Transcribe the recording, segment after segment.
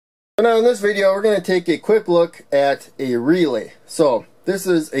Now in this video we're going to take a quick look at a relay. So this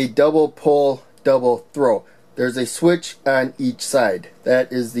is a double pull, double throw. There's a switch on each side.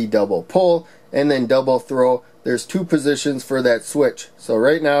 That is the double pull, and then double throw. There's two positions for that switch. So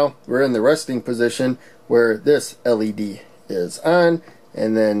right now we're in the resting position where this LED is on,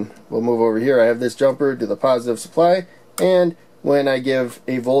 and then we'll move over here. I have this jumper to the positive supply, and when I give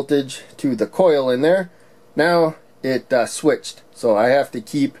a voltage to the coil in there, now it switched. So I have to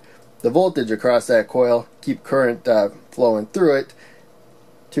keep the voltage across that coil, keep current flowing through it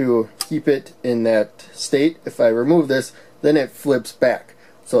to keep it in that state. If I remove this, then it flips back.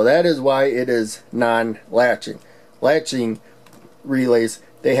 So that is why it is non-latching. Latching relays,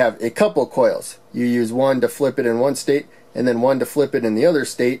 they have a couple coils. You use one to flip it in one state and then one to flip it in the other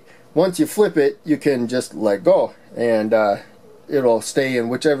state. Once you flip it, you can just let go and it'll stay in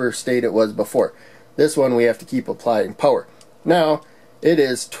whichever state it was before. This one we have to keep applying power. Now it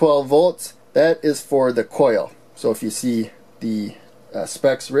is 12 volts. That is for the coil. So if you see the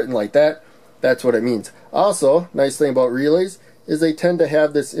specs written like that, that's what it means. Also, nice thing about relays is they tend to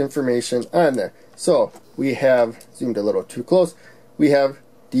have this information on there. So we have, zoomed a little too close, we have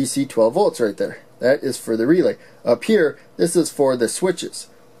DC 12 volts right there. That is for the relay. Up here, this is for the switches.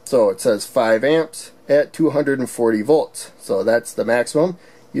 So it says 5 amps at 240 volts. So that's the maximum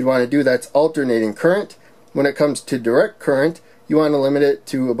you'd want to do. That's alternating current. When it comes to direct current, you want to limit it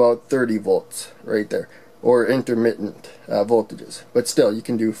to about 30 volts right there, or intermittent voltages. But still, you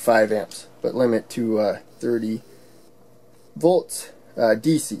can do 5 amps, but limit to 30 volts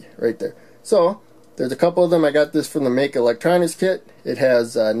DC right there. So there's a couple of them. I got this from the Make Electronics kit. It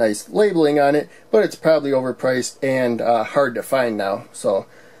has nice labeling on it, but it's probably overpriced and hard to find now. So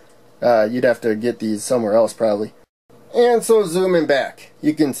you'd have to get these somewhere else probably. And so zooming back,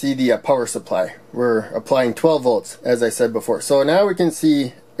 you can see the power supply. We're applying 12 volts, as I said before. So now we can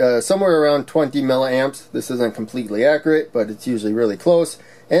see somewhere around 20 milliamps. This isn't completely accurate, but it's usually really close.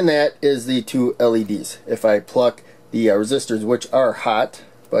 And that is the two LEDs. If I pluck the resistors, which are hot,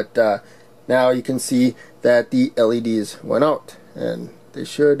 but now you can see that the LEDs went out. And they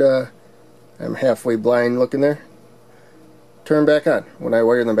should, I'm halfway blind looking there, turn back on when I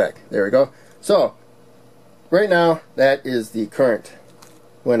wire them back. There we go. So right now, that is the current.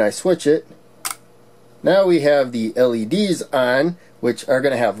 When I switch it, now we have the LEDs on, which are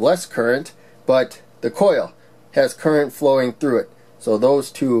going to have less current, but the coil has current flowing through it. So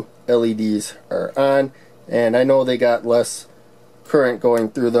those two LEDs are on, and I know they got less current going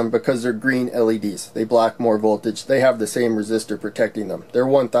through them because they're green LEDs. They block more voltage. They have the same resistor protecting them. They're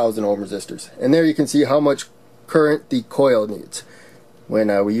 1000 ohm resistors. And there you can see how much current the coil needs. When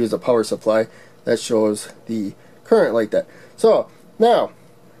we use a power supply, that shows the current like that. So now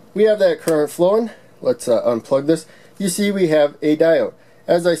we have that current flowing. Let's unplug this. You see we have a diode.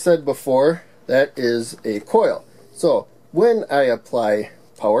 As I said before, that is a coil. So when I apply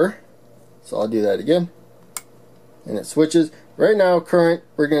power, so I'll do that again, and it switches. Right now current,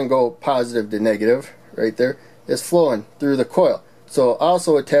 we're going to go positive to negative right there, is flowing through the coil. So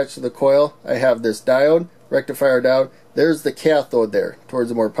also attached to the coil I have this diode, rectifier diode. There's the cathode there towards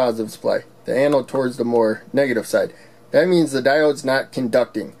the more positive supply, the anode towards the more negative side. That means the diode's not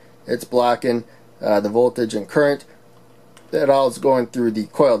conducting. It's blocking the voltage and current. That all is going through the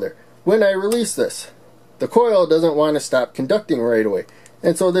coil there. When I release this, the coil doesn't want to stop conducting right away.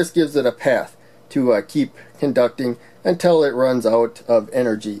 And so this gives it a path to keep conducting until it runs out of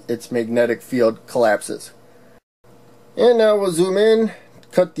energy. Its magnetic field collapses. And now we'll zoom in,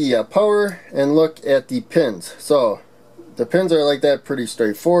 cut the power, and look at the pins. So the pins are like that, pretty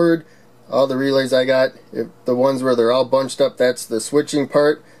straightforward. All the relays I got, the ones where they're all bunched up, that's the switching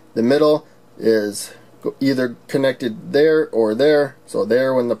part. The middle is either connected there or there. So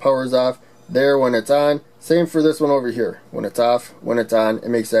there when the power's off, there when it's on. Same for this one over here. When it's off, when it's on, it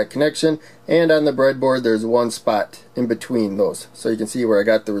makes that connection. And on the breadboard, there's one spot in between those. So you can see where I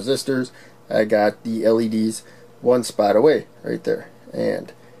got the resistors, I got the LEDs one spot away right there.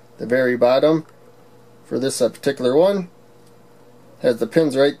 And the very bottom for this particular one has the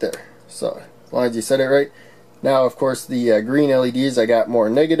pins right there. So as long as you set it right. Now of course the green LEDs, I got more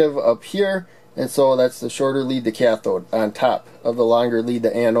negative up here, and so that's the shorter lead, the cathode, on top of the longer lead,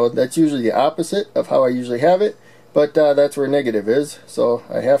 the anode. That's usually the opposite of how I usually have it, but that's where negative is, so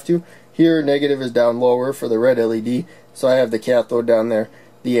I have to. Here negative is down lower for the red LED, so I have the cathode down there,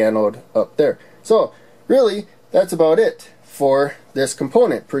 the anode up there. So really that's about it for this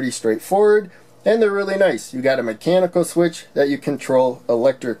component. Pretty straightforward, and they're really nice. You got a mechanical switch that you control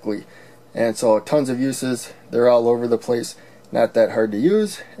electrically, and so tons of uses. They're all over the place, not that hard to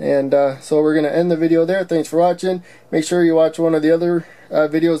use. And so we're going to end the video there. Thanks for watching. Make sure you watch one of the other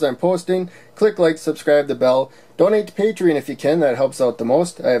videos I'm posting. Click like, subscribe, the bell. Donate to Patreon if you can, that helps out the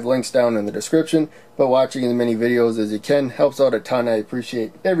most. I have links down in the description, but watching as many videos as you can helps out a ton. I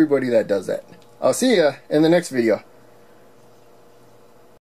appreciate everybody that does that. I'll see ya in the next video.